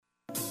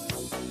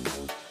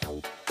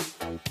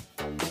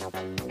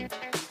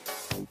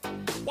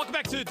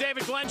back to the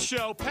David Glenn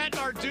Show. Pat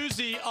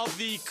Narduzzi of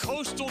the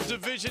Coastal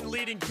Division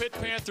leading Pitt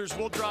Panthers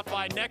will drop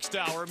by next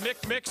hour.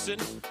 Mick Mixon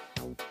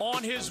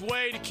on his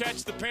way to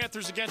catch the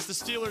Panthers against the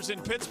Steelers in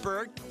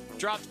Pittsburgh.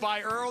 Dropped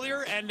by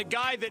earlier, and the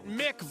guy that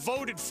Mick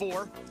voted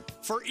for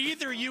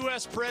either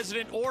U.S.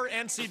 president or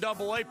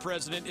NCAA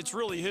president, it's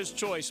really his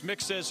choice.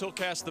 Mick says he'll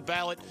cast the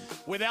ballot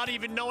without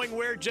even knowing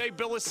where Jay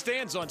Bilas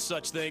stands on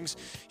such things.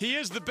 He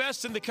is the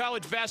best in the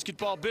college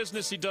basketball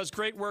business. He does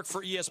great work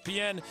for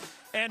ESPN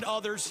and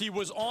others. He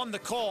was on the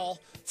call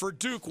for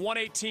Duke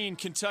 118,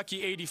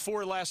 Kentucky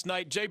 84 last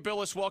night. Jay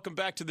Bilas, welcome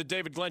back to the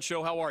David Glenn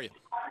Show. How are you?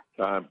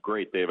 I'm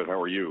great, David. How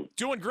are you?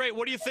 Doing great.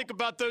 What do you think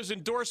about those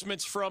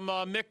endorsements from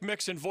Mick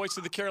Mixon, voice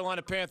of the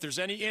Carolina Panthers?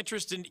 Any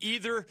interest in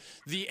either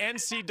the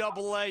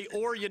NCAA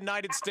or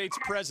United States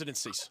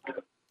presidencies?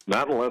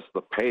 Not unless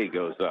the pay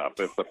goes up.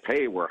 If the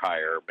pay were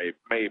higher,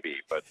 maybe.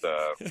 But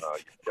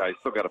I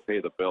still got to pay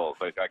the bills.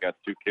 I got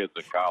 2 kids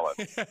in college.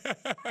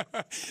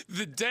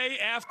 The day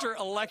after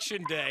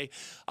Election Day,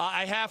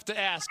 I have to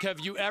ask, have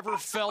you ever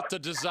felt a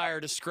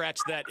desire to scratch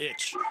that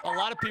itch? A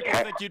lot of people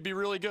think you'd be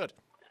really good.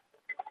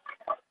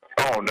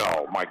 Oh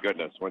no, my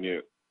goodness! When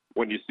you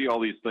see all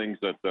these things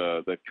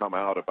that come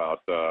out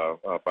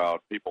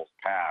about people's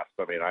past,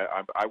 I mean,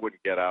 I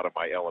wouldn't get out of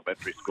my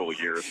elementary school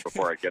years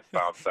before I get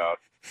bounced out.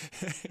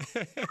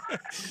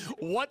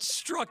 What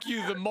struck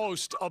you the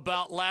most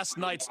about last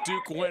night's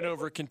Duke win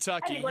over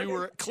Kentucky? You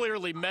were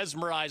clearly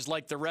mesmerized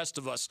like the rest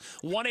of us.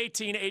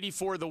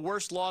 118-84, the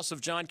worst loss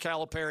of John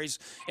Calipari's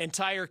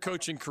entire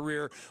coaching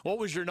career. What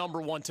was your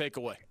number one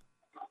takeaway?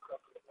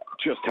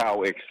 Just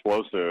how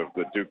explosive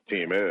the Duke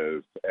team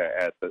is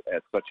at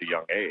such a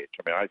young age.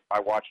 I mean, I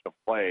watched them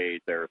play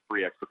their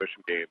 3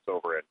 exhibition games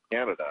over in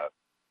Canada,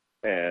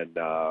 and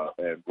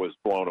was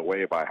blown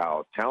away by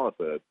how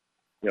talented,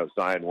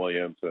 Zion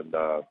Williams and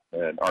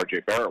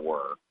R.J. Barrett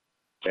were.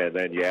 And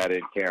then you add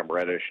in Cam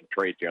Reddish and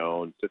Trey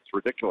Jones. It's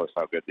ridiculous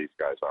how good these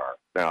guys are.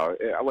 Now,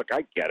 look,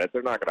 I get it.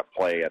 They're not going to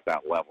play at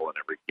that level in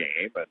every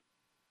game, and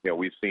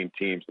we've seen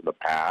teams in the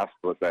past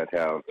that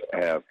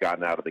have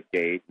gotten out of the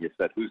gate. You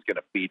said, who's going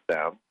to beat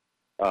them?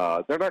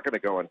 They're not going to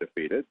go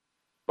undefeated.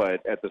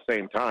 But at the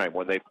same time,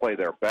 when they play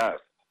their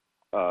best,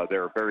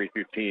 there are very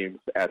few teams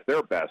at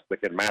their best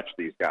that can match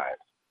these guys.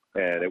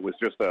 And it was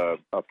just a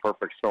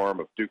perfect storm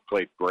of Duke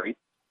played great.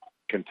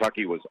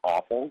 Kentucky was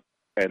awful.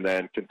 And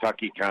then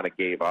Kentucky kind of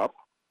gave up.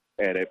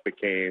 And it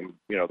became,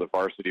 the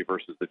varsity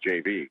versus the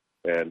JV.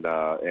 And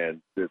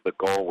the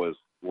goal was,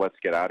 let's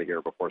get out of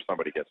here before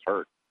somebody gets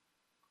hurt.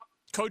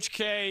 Coach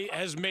K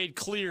has made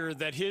clear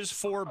that his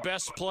 4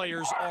 best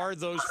players are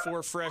those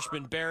 4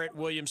 freshmen, Barrett,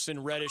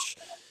 Williamson, Reddish,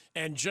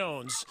 and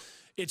Jones.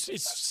 It's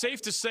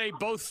safe to say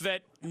both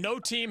that no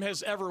team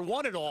has ever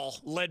won it all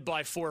led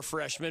by 4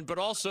 freshmen, but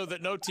also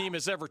that no team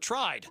has ever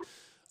tried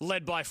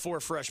led by 4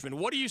 freshmen.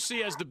 What do you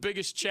see as the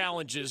biggest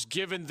challenges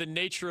given the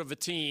nature of a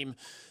team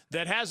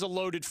that has a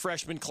loaded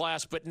freshman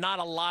class but not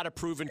a lot of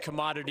proven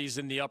commodities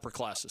in the upper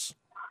classes?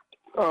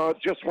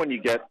 Just when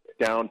you get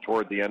down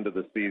toward the end of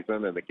the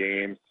season and the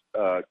games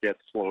get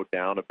slowed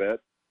down a bit,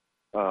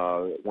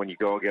 when you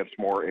go against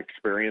more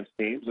experienced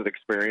teams, and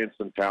experience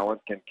and talent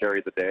can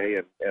carry the day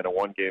in a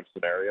one-game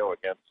scenario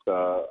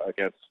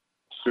against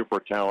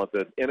super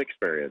talented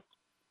inexperienced.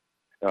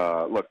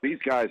 Look, these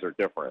guys are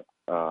different.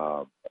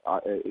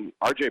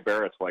 R.J.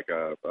 Barrett's like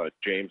a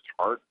James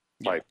Hart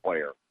type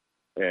player,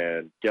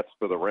 and gets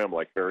to the rim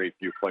like very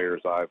few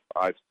players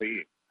I've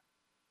seen.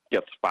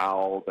 Gets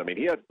fouled. I mean,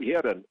 he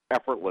had an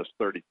effortless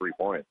 33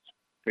 points.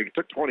 He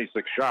took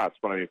 26 shots,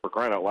 but I mean, for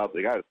crying out loud,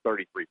 the guy had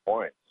 33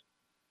 points.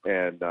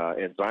 And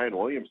Zion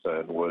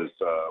Williamson was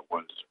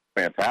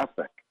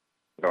fantastic.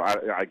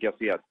 I guess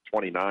he had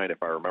 29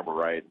 if I remember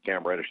right. And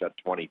Cam Reddish had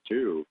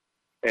 22.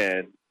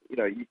 And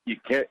you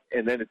can't.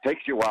 And then it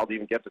takes you a while to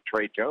even get to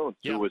Trey Jones,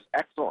 who was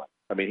excellent.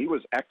 I mean, he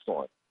was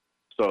excellent.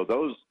 So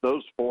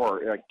those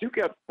 4, Duke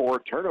had 4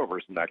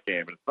 turnovers in that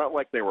game, and it's not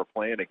like they were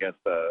playing against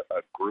a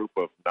group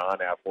of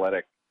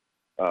non-athletic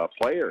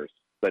players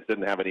that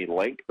didn't have any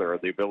length or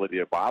the ability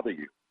to bother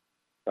you.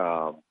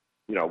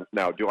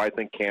 Now, do I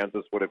think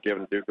Kansas would have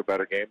given Duke a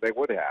better game? They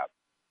would have,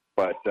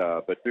 but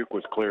Duke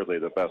was clearly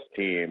the best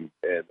team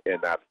in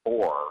that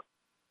 4,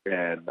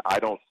 and I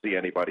don't see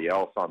anybody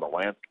else on the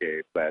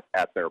landscape that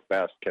at their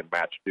best can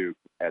match Duke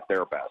at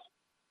their best.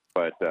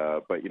 But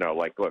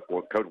look,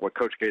 what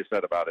Coach K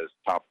said about his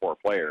top 4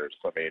 players,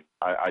 I mean,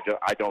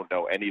 I don't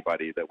know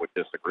anybody that would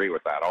disagree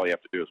with that. All you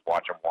have to do is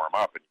watch them warm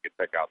up, and you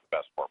can pick out the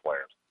best 4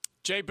 players.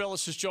 Jay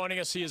Bilas is joining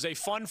us. He is a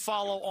fun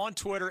follow on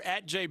Twitter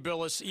at Jay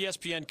Bilas,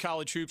 ESPN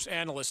College Hoops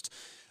analyst.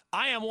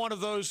 I am one of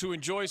those who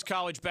enjoys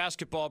college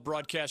basketball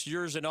broadcasts,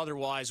 yours and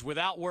otherwise,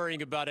 without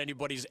worrying about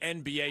anybody's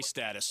NBA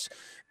status.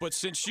 But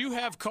since you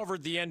have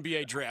covered the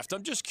NBA draft,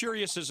 I'm just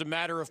curious as a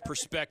matter of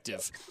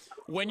perspective.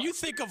 When you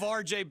think of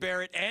R.J.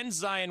 Barrett and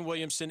Zion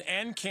Williamson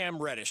and Cam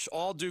Reddish,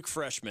 all Duke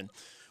freshmen,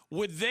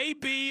 would they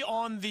be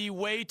on the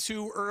way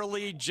too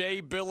early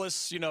Jay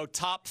Bilas,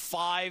 top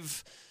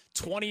 5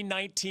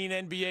 2019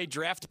 NBA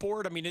draft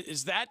board? I mean,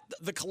 is that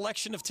the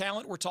collection of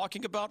talent we're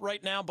talking about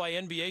right now by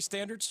NBA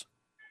standards?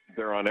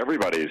 They're on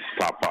everybody's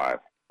top five.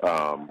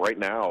 Right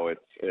now,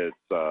 it's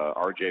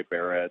R.J.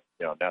 Barrett,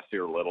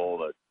 Nasir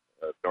Little,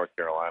 North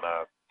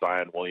Carolina,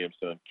 Zion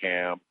Williamson,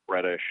 Cam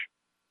Reddish,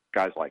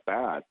 guys like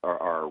that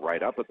are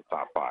right up at the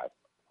top five.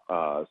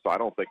 So I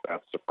don't think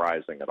that's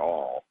surprising at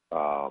all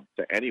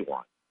to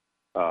anyone.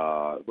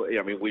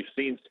 I mean, we've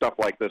seen stuff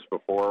like this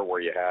before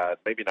where you had,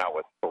 maybe not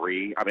with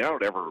three. I mean, I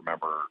don't ever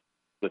remember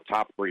the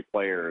top three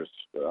players,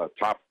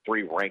 top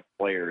three ranked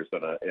players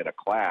in a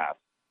class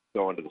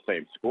going to the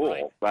same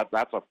school. Right.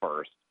 That's a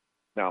first.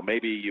 Now,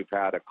 maybe you've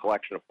had a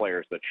collection of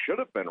players that should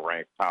have been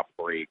ranked top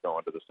three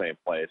going to the same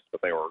place,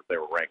 but they were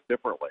ranked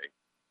differently.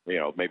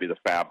 Maybe the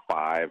Fab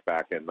Five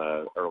back in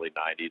the early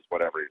 '90s,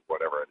 whatever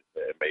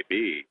it may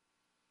be.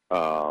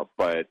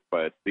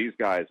 But these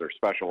guys are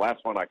special.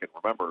 Last one I can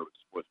remember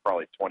was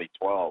probably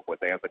 2012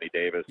 with Anthony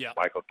Davis,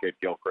 Michael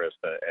Kidd-Gilchrist,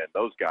 and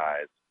those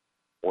guys.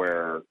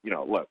 Where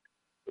look,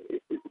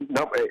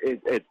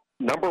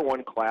 number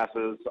one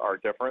classes are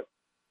different.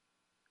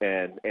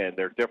 And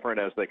they're different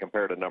as they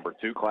compare to number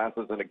two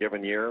classes in a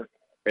given year,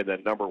 and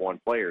then number one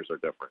players are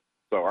different.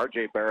 So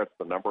R.J. Barrett's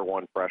the number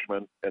one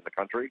freshman in the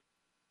country.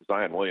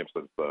 Zion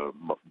Williamson's the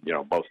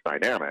most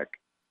dynamic,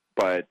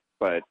 but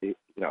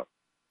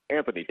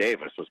Anthony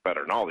Davis was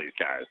better than all these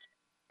guys.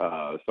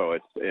 So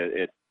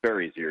it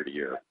varies year to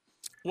year.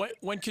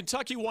 When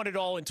Kentucky won it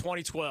all in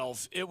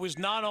 2012, it was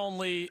not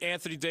only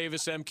Anthony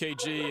Davis,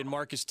 MKG, and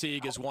Marcus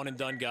Teague as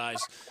one-and-done guys.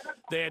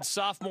 They had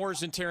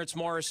sophomores in Terrence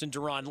Morris and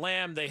Deron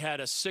Lamb. They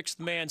had a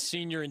sixth-man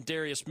senior in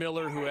Darius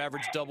Miller who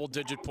averaged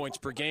double-digit points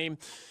per game.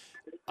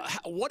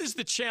 What is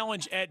the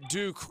challenge at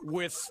Duke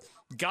with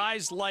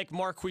guys like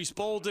Marquise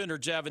Bolden or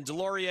Javin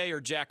DeLaurier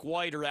or Jack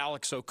White or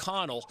Alex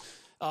O'Connell?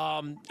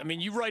 I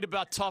mean, you write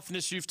about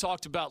toughness. You've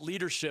talked about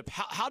leadership.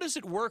 How does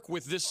it work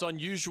with this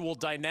unusual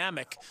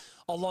dynamic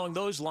along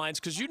those lines?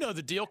 Because you know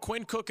the deal.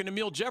 Quinn Cook and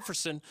Emil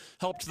Jefferson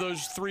helped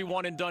those 3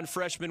 one-and-done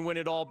freshmen win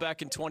it all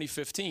back in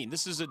 2015.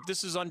 This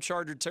is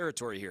uncharted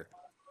territory here.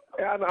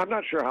 Yeah, I'm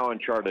not sure how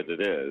uncharted it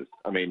is.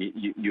 I mean,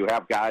 you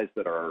have guys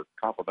that are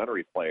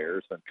complementary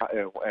players, and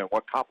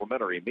what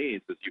complementary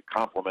means is you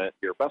complement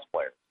your best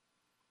players.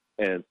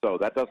 And so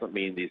that doesn't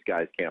mean these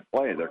guys can't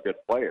play. They're good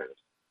players,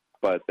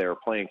 but they're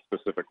playing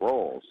specific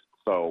roles.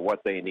 So what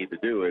they need to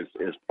do is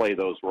play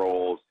those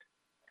roles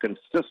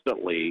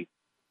consistently,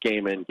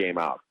 game in, game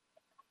out.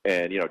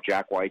 And,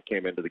 Jack White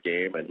came into the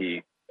game, and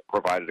he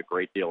provided a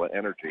great deal of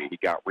energy. He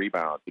got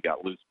rebounds. He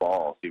got loose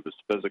balls. He was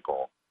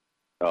physical.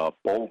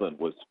 Bolden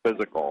was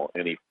physical,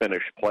 and he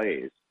finished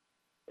plays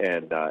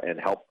and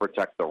helped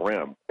protect the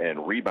rim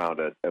and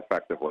rebounded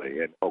effectively.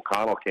 And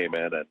O'Connell came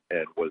in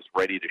and was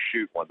ready to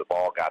shoot when the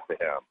ball got to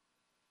him.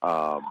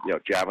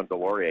 Javin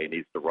DeLaurier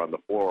needs to run the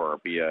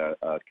floor, be a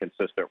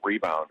consistent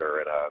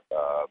rebounder and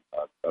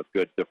a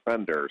good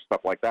defender,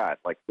 stuff like that.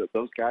 Like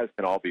those guys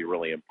can all be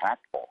really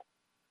impactful.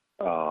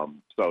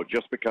 So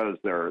just because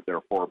their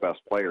 4 best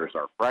players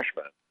are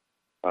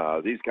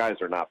freshmen, these guys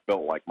are not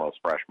built like most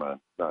freshmen,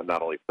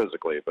 not only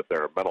physically, but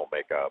their mental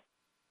makeup.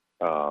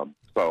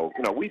 So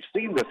we've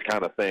seen this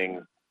kind of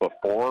thing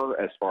before,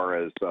 as far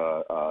as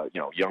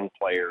young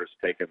players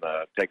taking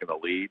the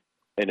lead.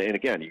 And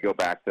again, you go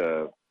back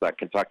to that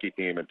Kentucky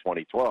team in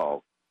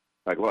 2012.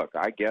 Like, look,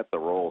 I get the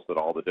roles that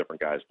all the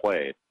different guys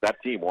played.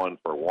 That team won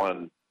for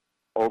one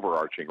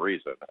overarching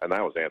reason, and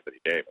that was Anthony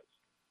Davis.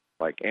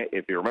 Like,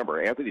 if you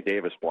remember, Anthony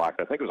Davis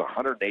blocked, I think it was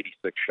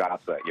 186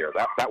 shots that year.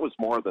 That was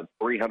more than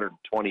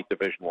 320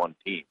 Division I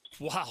teams.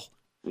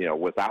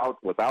 Wow.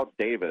 Without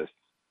Davis,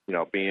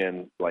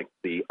 being like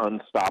the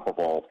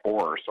unstoppable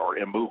force or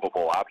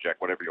immovable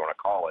object, whatever you want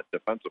to call it,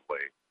 defensively.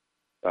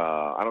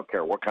 I don't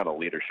care what kind of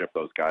leadership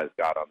those guys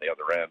got on the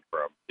other end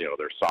from,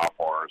 their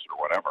sophomores or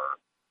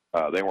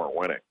whatever. They weren't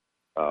winning.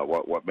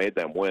 What made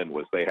them win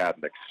was they had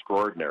an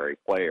extraordinary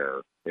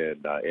player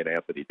in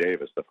Anthony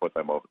Davis to put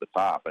them over the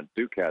top. And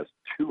Duke has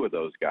 2 of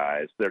those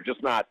guys. They're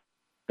just not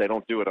 – they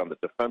don't do it on the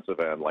defensive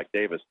end like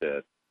Davis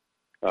did.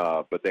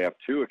 But they have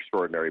 2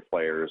 extraordinary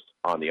players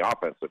on the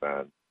offensive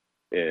end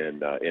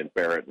in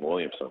Barrett and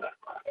Williamson.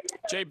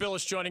 Jay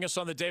Bilas joining us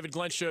on the David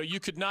Glenn Show. You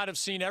could not have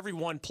seen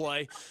everyone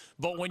play,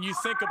 but when you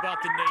think about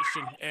the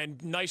nation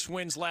and nice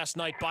wins last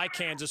night by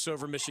Kansas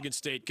over Michigan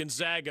State,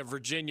 Gonzaga,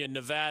 Virginia,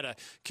 Nevada,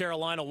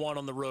 Carolina won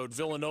on the road,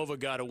 Villanova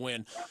got a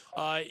win.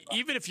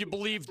 Even if you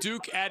believe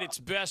Duke at its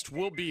best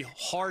will be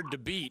hard to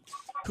beat,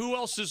 who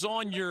else is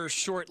on your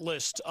short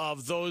list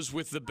of those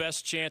with the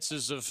best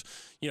chances of,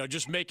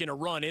 just making a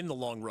run in the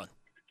long run?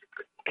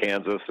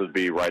 Kansas would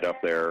be right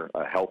up there.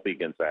 A healthy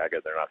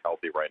Gonzaga. They're not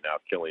healthy right now.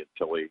 Killian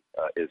Tilly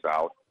is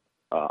out.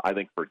 I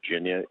think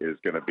Virginia is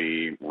going to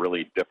be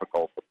really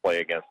difficult to play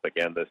against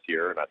again this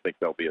year, and I think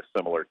they'll be a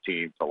similar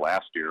team to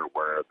last year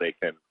where they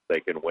can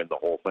win the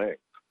whole thing.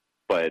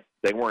 But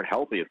they weren't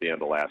healthy at the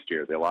end of last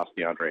year. They lost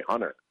DeAndre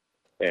Hunter,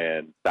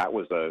 and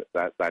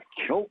that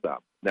killed them.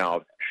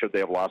 Now, should they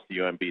have lost to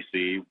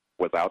UMBC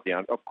without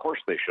DeAndre? Of course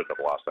they shouldn't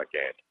have lost that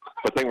game.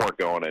 But they weren't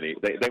going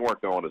they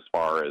weren't going as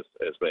far as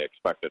they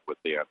expected with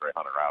DeAndre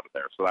Hunter out of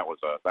there. So that was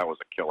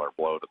a killer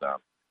blow to them.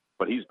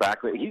 But he's back.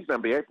 He's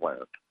an NBA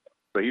player,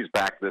 so he's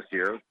back this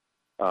year.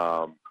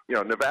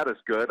 Nevada's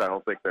good. I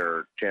don't think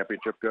they're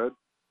championship good.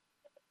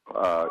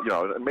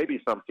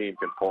 Maybe some team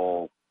can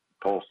pull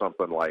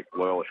something like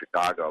Loyola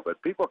Chicago,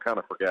 but people kind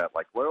of forget,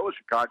 like, Loyola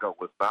Chicago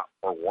was not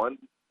for one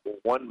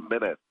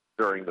minute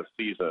during the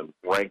season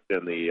ranked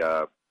in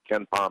the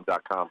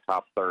KenPom.com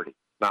top 30.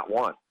 Not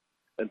one,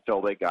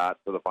 until they got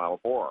to the Final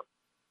Four.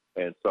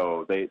 And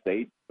so they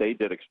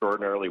did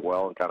extraordinarily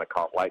well and kind of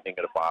caught lightning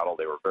in a bottle.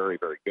 They were very,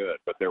 very good,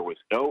 but there was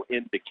no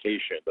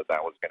indication that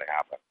was going to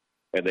happen.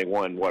 And they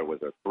won,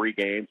 3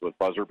 games with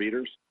buzzer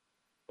beaters.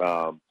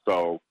 Can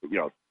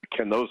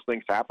those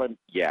things happen?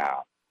 Yeah.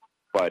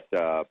 But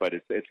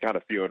it's kind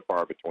of few and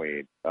far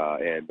between,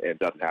 and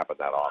doesn't happen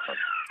that often.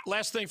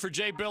 Last thing for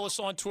Jay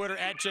Bilas on Twitter,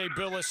 at Jay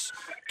Bilas.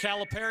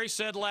 Calipari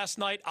said last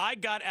night, I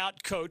got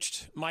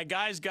out-coached. My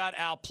guys got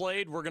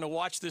outplayed. We're going to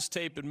watch this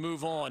tape and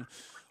move on.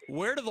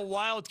 Where do the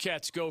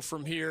Wildcats go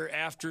from here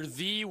after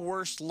the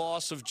worst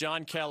loss of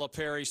John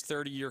Calipari's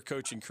 30-year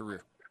coaching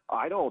career?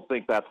 I don't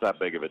think that's that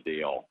big of a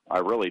deal. I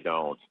really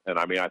don't. And,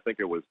 I think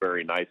it was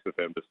very nice of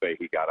him to say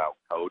he got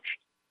out-coached.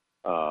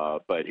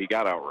 But he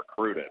got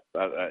out-recruited.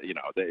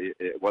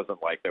 It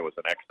wasn't like there was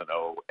an X and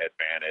O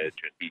advantage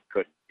and he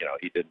couldn't,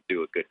 he didn't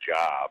do a good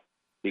job.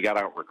 He got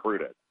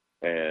out-recruited.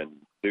 And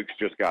Duke's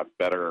just got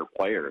better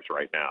players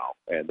right now.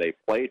 And they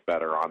played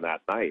better on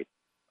that night.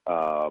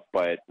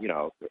 But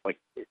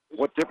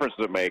what difference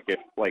does it make if,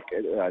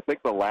 I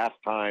think the last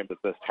time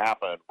that this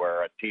happened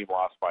where a team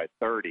lost by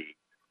 30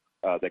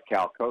 that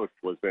Cal coached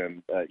was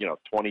in,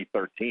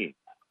 2013.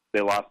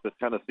 They lost to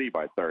Tennessee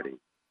by 30.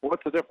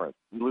 What's the difference?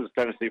 You lose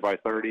Tennessee by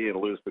 30 and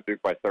lose to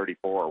Duke by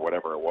 34 or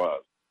whatever it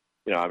was.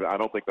 I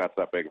don't think that's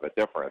that big of a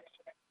difference.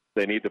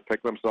 They need to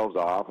pick themselves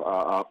up,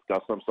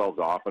 dust themselves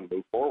off, and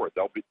move forward.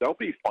 They'll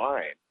be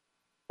fine.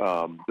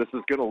 This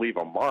is going to leave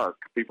a mark.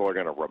 People are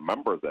going to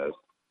remember this.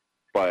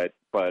 But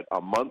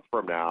a month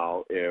from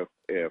now, if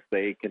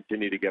they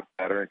continue to get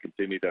better and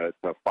continue to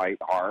fight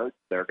hard,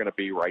 they're going to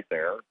be right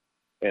there.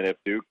 And if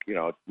Duke,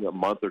 a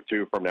month or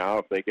two from now,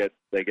 if they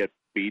get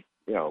beat,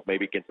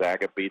 maybe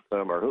Gonzaga beats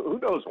them, or who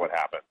knows what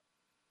happens.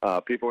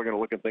 People are going to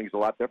look at things a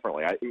lot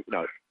differently.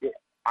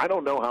 I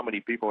don't know how many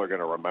people are going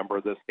to remember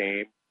this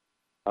game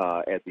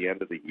at the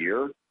end of the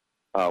year.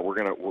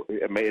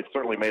 It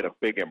certainly made a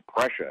big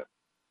impression.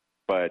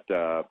 But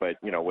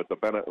with the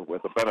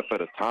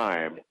benefit of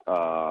time,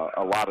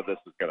 a lot of this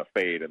is going to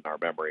fade in our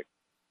memory.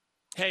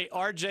 Hey,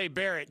 R.J.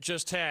 Barrett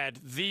just had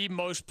the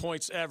most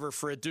points ever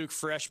for a Duke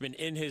freshman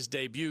in his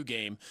debut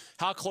game.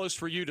 How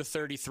close were you to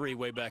 33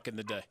 way back in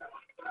the day?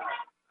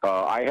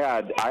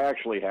 I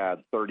actually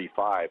had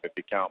 35 if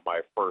you count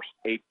my first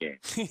 8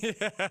 games.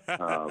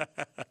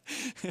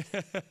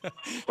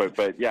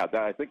 But yeah,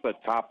 I think the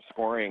top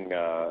scoring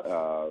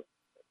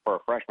for a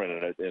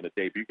freshman in a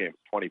debut game was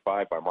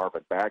 25 by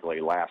Marvin Bagley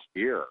last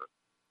year.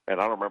 And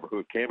I don't remember who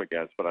it came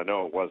against, but I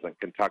know it wasn't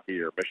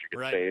Kentucky or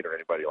Michigan State or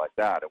anybody like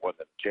that. It wasn't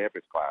the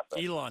Champions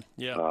Classic. Elon,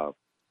 yeah.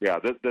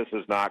 This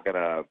is not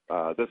gonna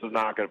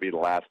be the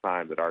last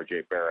time that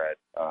R.J. Barrett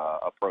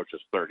approaches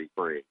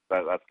 33.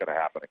 That's gonna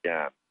happen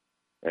again.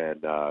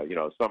 And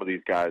some of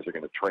these guys are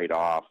going to trade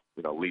off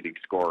leading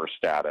scorer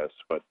status,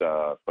 but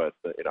they're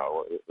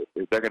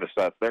going to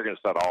set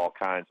all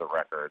kinds of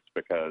records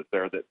because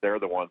they're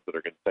the ones that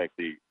are going to take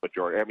the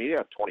majority. He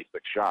had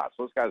 26 shots.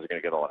 Those guys are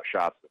going to get a lot of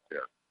shots this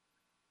year.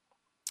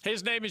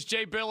 His name is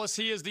Jay Bilas.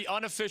 He is the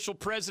unofficial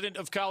president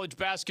of college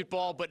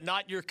basketball, but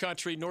not your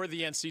country nor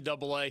the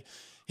NCAA.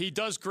 He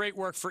does great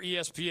work for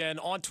ESPN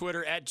on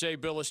Twitter at Jay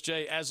Bilas.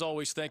 Jay, as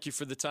always, thank you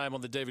for the time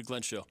on the David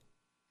Glenn Show.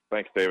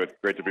 Thanks, David.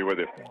 Great to be with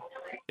you.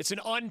 It's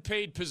an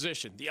unpaid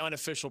position, the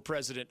unofficial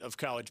president of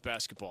college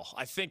basketball.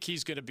 I think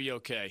he's going to be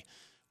okay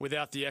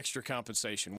without the extra compensation.